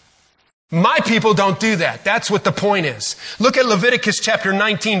 My people don't do that. That's what the point is. Look at Leviticus chapter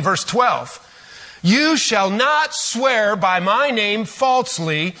 19, verse 12. You shall not swear by my name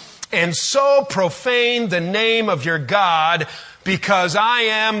falsely and so profane the name of your God, because I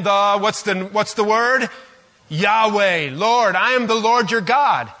am what's the word? Yahweh, Lord. I am the Lord your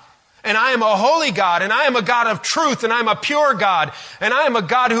God. And I am a holy God, and I am a God of truth, and I am a pure God, and I am a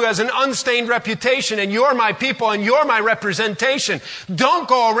God who has an unstained reputation, and you're my people, and you're my representation. Don't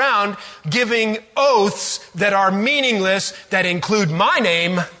go around giving oaths that are meaningless, that include my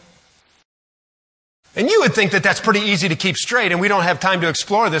name. And you would think that that's pretty easy to keep straight, and we don't have time to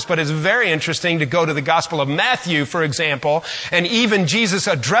explore this, but it's very interesting to go to the Gospel of Matthew, for example, and even Jesus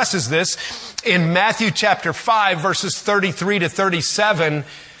addresses this in Matthew chapter 5, verses 33 to 37.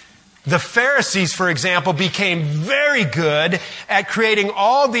 The Pharisees, for example, became very good at creating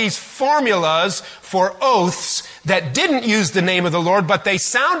all these formulas for oaths that didn't use the name of the Lord, but they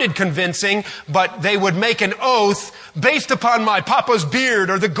sounded convincing, but they would make an oath based upon my papa's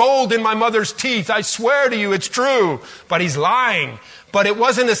beard or the gold in my mother's teeth. I swear to you, it's true. But he's lying. But it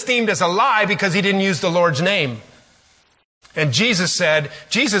wasn't esteemed as a lie because he didn't use the Lord's name. And Jesus said,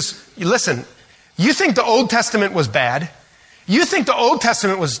 listen, you think the Old Testament was bad? You think the Old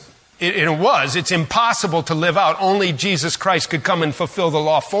Testament was... It's impossible to live out. Only Jesus Christ could come and fulfill the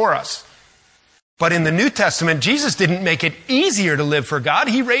law for us. But in the New Testament, Jesus didn't make it easier to live for God.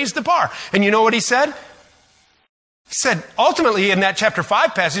 He raised the bar. And you know what he said? He said, ultimately in that chapter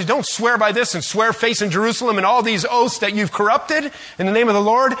 5 passage, don't swear by this and swear facing Jerusalem and all these oaths that you've corrupted in the name of the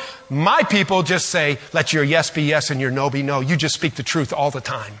Lord. My people just say, let your yes be yes and your no be no. You just speak the truth all the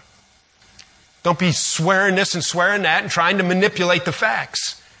time. Don't be swearing this and swearing that and trying to manipulate the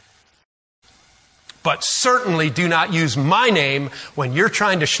facts. But certainly do not use my name when you're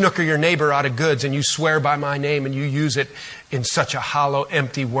trying to snooker your neighbor out of goods and you swear by my name and you use it in such a hollow,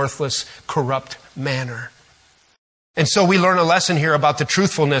 empty, worthless, corrupt manner. And so we learn a lesson here about the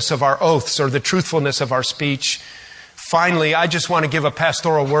truthfulness of our oaths or the truthfulness of our speech. Finally, I just want to give a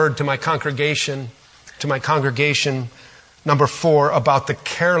pastoral word to my congregation, number 4, about the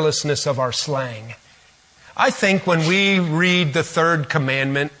carelessness of our slang. I think when we read the third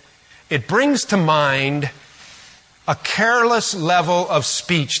commandment, it brings to mind a careless level of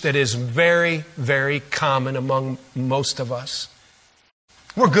speech that is very, very common among most of us.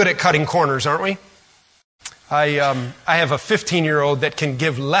 We're good at cutting corners, aren't we? I have a 15-year-old that can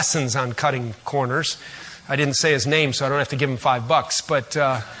give lessons on cutting corners. I didn't say his name, so I don't have to give him $5. But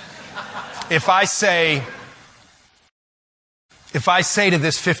if I say to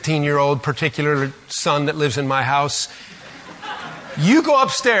this 15-year-old particular son that lives in my house, you go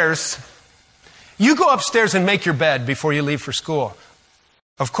upstairs and make your bed before you leave for school.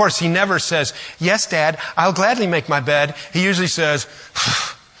 Of course, he never says, yes, Dad, I'll gladly make my bed. He usually says,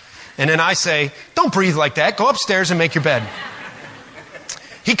 and then I say, don't breathe like that. Go upstairs and make your bed.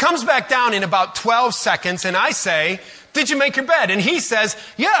 He comes back down in about 12 seconds and I say, did you make your bed? And he says,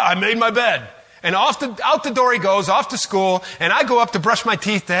 yeah, I made my bed. And out the door he goes, off to school, and I go up to brush my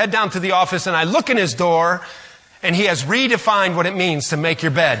teeth to head down to the office, and I look in his door, and he has redefined what it means to make your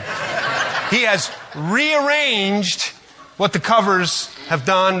bed. He has rearranged what the covers have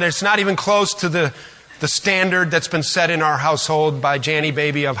done. It's not even close to the standard that's been set in our household by Janny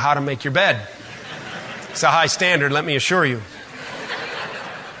Baby of how to make your bed. It's a high standard, let me assure you.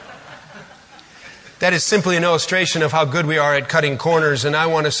 That is simply an illustration of how good we are at cutting corners, and I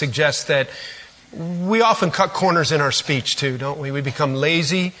want to suggest that we often cut corners in our speech too, don't we? We become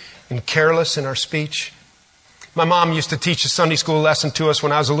lazy and careless in our speech. My mom used to teach a Sunday school lesson to us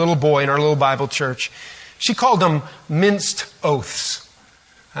when I was a little boy in our little Bible church. She called them minced oaths.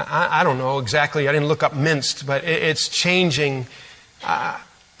 I don't know exactly. I didn't look up minced, but it's changing.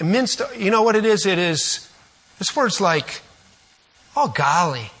 Minced, you know what it is? It's words like, oh,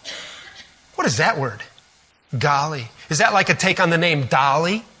 golly. What is that word? Golly. Is that like a take on the name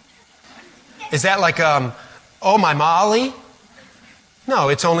Dolly? Is that like, oh, my Molly? No,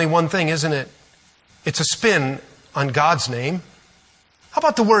 it's only one thing, isn't it? It's a spin on God's name. How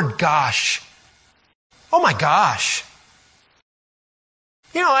about the word gosh? Oh my gosh.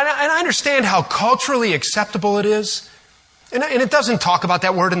 You know, and I understand how culturally acceptable it is. And it doesn't talk about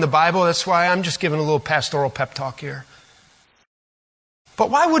that word in the Bible. That's why I'm just giving a little pastoral pep talk here. But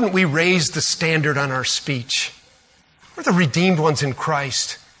why wouldn't we raise the standard on our speech? We're the redeemed ones in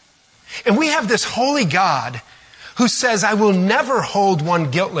Christ. And we have this holy God who says, I will never hold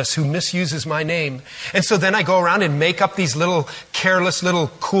one guiltless who misuses my name. And so then I go around and make up these little careless,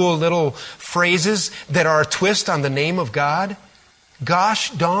 little cool little phrases that are a twist on the name of God.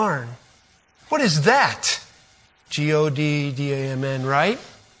 Gosh darn. What is that? G-O-D-D-A-M-N, right?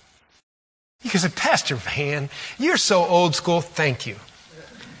 You can say, Pastor Van, you're so old school. Thank you.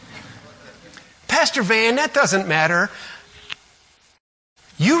 Pastor Van, that doesn't matter.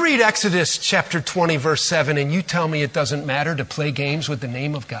 You read Exodus chapter 20, verse 7, and you tell me it doesn't matter to play games with the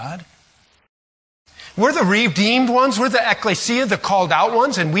name of God? We're the redeemed ones. We're the ecclesia, the called out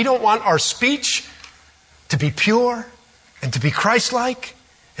ones, and we don't want our speech to be pure and to be Christ-like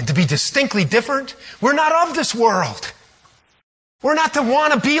and to be distinctly different. We're not of this world. We're not to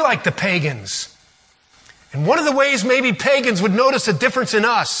want to be like the pagans. And one of the ways maybe pagans would notice a difference in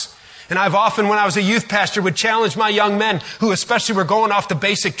us, and I've often, when I was a youth pastor, would challenge my young men who especially were going off to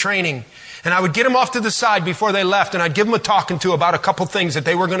basic training. And I would get them off to the side before they left, and I'd give them a talking to about a couple things that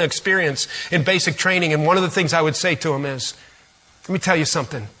they were going to experience in basic training. And one of the things I would say to them is, let me tell you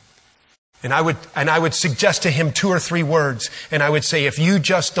something. And I would suggest to him 2 or 3 words. And I would say, if you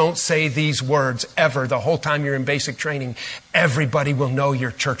just don't say these words ever the whole time you're in basic training, everybody will know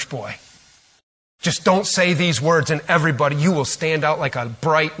you're church boy. Just don't say these words and everybody, you will stand out like a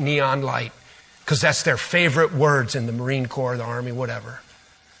bright neon light. Because that's their favorite words in the Marine Corps, the Army, whatever.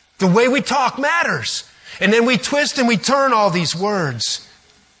 The way we talk matters. And then we twist and we turn all these words.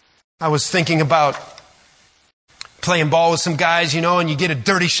 I was thinking about playing ball with some guys, and you get a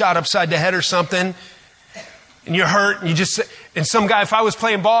dirty shot upside the head or something. And you're hurt and and some guy, if I was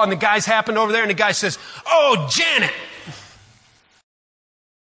playing ball and the guy's happened over there and the guy says, "Oh, Janet."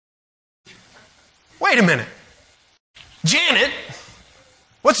 Wait a minute. Janet?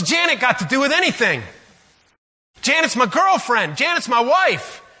 What's Janet got to do with anything? Janet's my girlfriend. Janet's my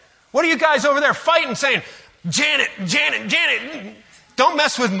wife. What are you guys over there fighting saying, Janet, Janet, Janet? Don't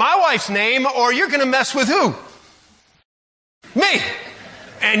mess with my wife's name or you're going to mess with who? Me.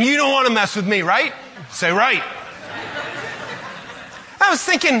 And you don't want to mess with me, right? Say right. I was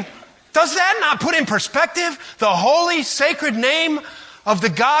thinking, does that not put in perspective the holy, sacred name of the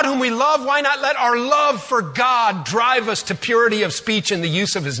God whom we love? Why not let our love for God drive us to purity of speech and the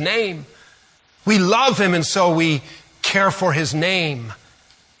use of His name? We love Him, and so we care for His name.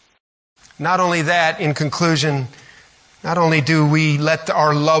 Not only that, in conclusion, not only do we let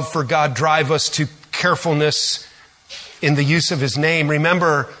our love for God drive us to carefulness in the use of His name,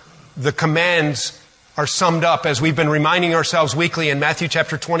 remember the commands are summed up, as we've been reminding ourselves weekly in Matthew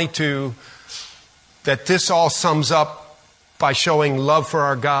chapter 22, that this all sums up by showing love for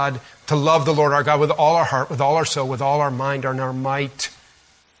our God, to love the Lord our God with all our heart, with all our soul, with all our mind, and our might.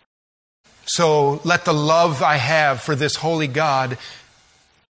 So let the love I have for this holy God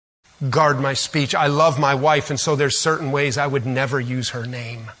guard my speech. I love my wife, and so there's certain ways I would never use her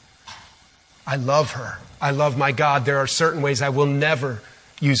name. I love her. I love my God. There are certain ways I will never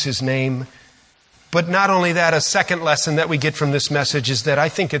use His name. But not only that, a second lesson that we get from this message is that I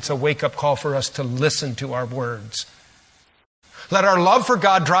think it's a wake-up call for us to listen to our words. Let our love for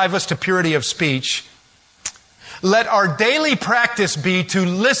God drive us to purity of speech. Let our daily practice be to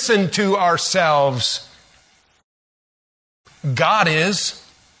listen to ourselves. God is.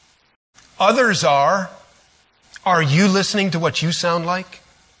 Others are. Are you listening to what you sound like?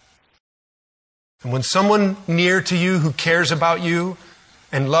 And when someone near to you who cares about you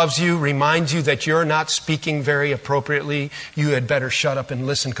and loves you reminds you that you're not speaking very appropriately, you had better shut up and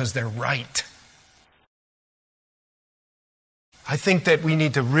listen because they're right. I think that we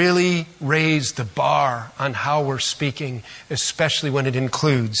need to really raise the bar on how we're speaking, especially when it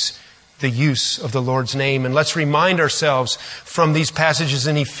includes the use of the Lord's name. And let's remind ourselves from these passages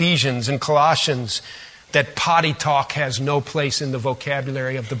in Ephesians and Colossians that potty talk has no place in the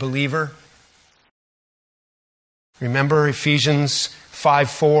vocabulary of the believer. Remember Ephesians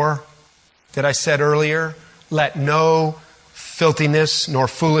 5:4 that I said earlier? Let no filthiness, nor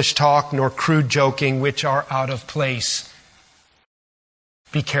foolish talk, nor crude joking, which are out of place,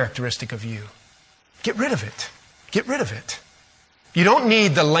 be characteristic of you. Get rid of it. Get rid of it. You don't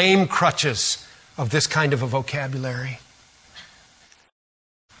need the lame crutches of this kind of a vocabulary.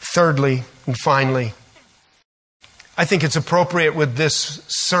 Thirdly, and finally, I think it's appropriate with this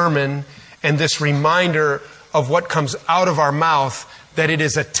sermon and this reminder of what comes out of our mouth that it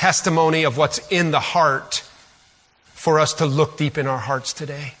is a testimony of what's in the heart for us to look deep in our hearts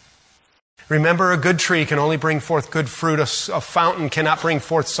today. Remember, a good tree can only bring forth good fruit. A fountain cannot bring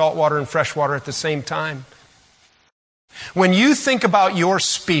forth salt water and fresh water at the same time. When you think about your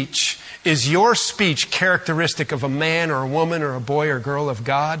speech, is your speech characteristic of a man or a woman or a boy or girl of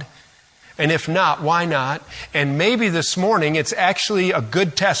God? And if not, why not? And maybe this morning it's actually a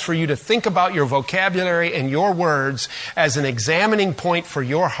good test for you to think about your vocabulary and your words as an examining point for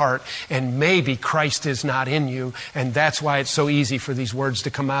your heart. And maybe Christ is not in you. And that's why it's so easy for these words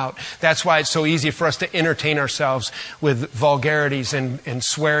to come out. That's why it's so easy for us to entertain ourselves with vulgarities and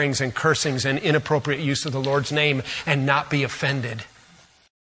swearings and cursings and inappropriate use of the Lord's name and not be offended.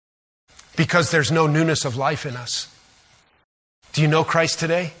 Because there's no newness of life in us. Do you know Christ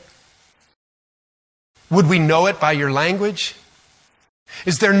today? Would we know it by your language?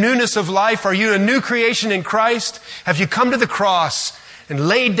 Is there newness of life? Are you a new creation in Christ? Have you come to the cross and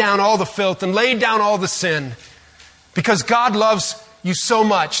laid down all the filth and laid down all the sin? Because God loves you so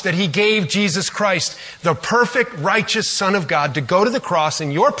much that He gave Jesus Christ, the perfect, righteous Son of God, to go to the cross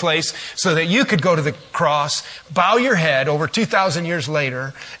in your place so that you could go to the cross, bow your head over 2,000 years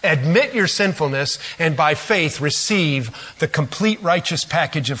later, admit your sinfulness, and by faith receive the complete righteous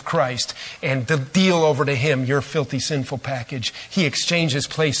package of Christ and deal over to Him your filthy, sinful package. He exchanges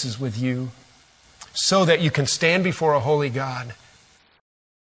places with you so that you can stand before a holy God,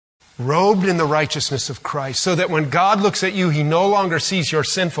 robed in the righteousness of Christ, so that when God looks at you, He no longer sees your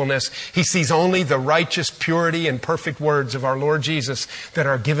sinfulness. He sees only the righteous purity and perfect words of our Lord Jesus that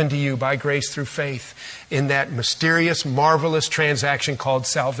are given to you by grace through faith in that mysterious, marvelous transaction called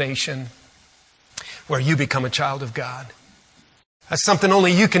salvation, where you become a child of God. That's something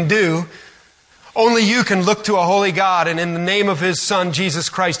only you can do. Only you can look to a holy God and in the name of His Son, Jesus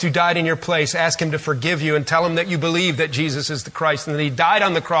Christ, who died in your place, ask Him to forgive you and tell Him that you believe that Jesus is the Christ and that He died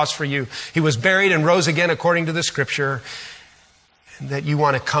on the cross for you. He was buried and rose again according to the Scripture, and that you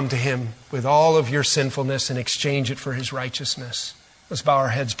want to come to Him with all of your sinfulness and exchange it for His righteousness. Let's bow our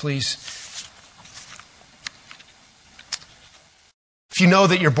heads, please. If you know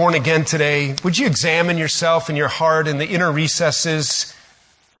that you're born again today, would you examine yourself and your heart in the inner recesses?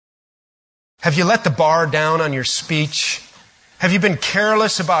 Have you let the bar down on your speech? Have you been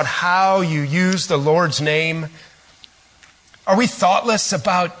careless about how you use the Lord's name? Are we thoughtless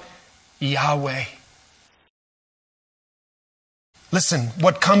about Yahweh? Listen,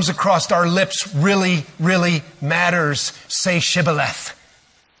 what comes across our lips really, really matters. Say Shibboleth.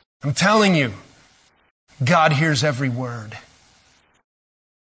 I'm telling you, God hears every word.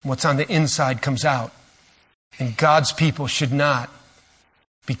 What's on the inside comes out. And God's people should not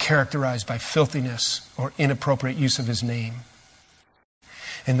be characterized by filthiness or inappropriate use of His name.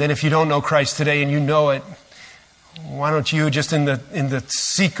 And then if you don't know Christ today and you know it, why don't you just in the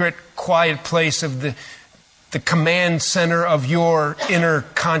secret, quiet place of the command center of your inner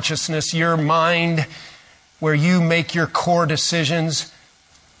consciousness, your mind, where you make your core decisions,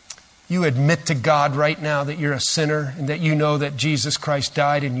 you admit to God right now that you're a sinner and that you know that Jesus Christ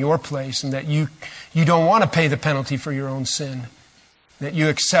died in your place and that you don't want to pay the penalty for your own sin. That you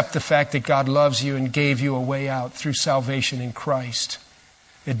accept the fact that God loves you and gave you a way out through salvation in Christ.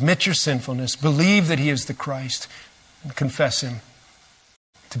 Admit your sinfulness. Believe that He is the Christ. And confess Him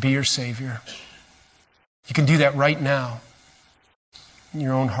to be your Savior. You can do that right now in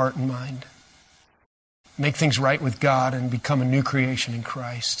your own heart and mind. Make things right with God and become a new creation in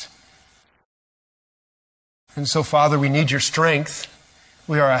Christ. And so, Father, we need your strength.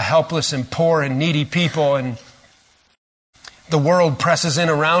 We are a helpless and poor and needy people, and the world presses in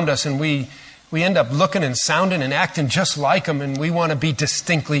around us, and we end up looking and sounding and acting just like them, and we want to be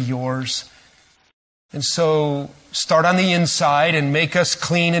distinctly yours. And so start on the inside and make us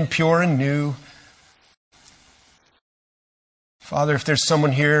clean and pure and new. Father, if there's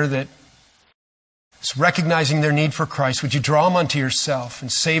someone here that is recognizing their need for Christ, would you draw them unto yourself and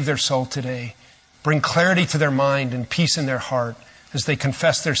save their soul today? Bring clarity to their mind and peace in their heart as they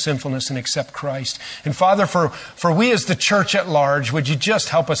confess their sinfulness and accept Christ. And Father, for we as the church at large, would you just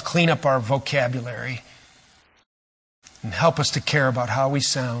help us clean up our vocabulary and help us to care about how we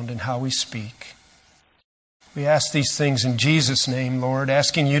sound and how we speak. We ask these things in Jesus' name, Lord,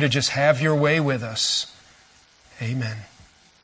 asking you to just have your way with us. Amen.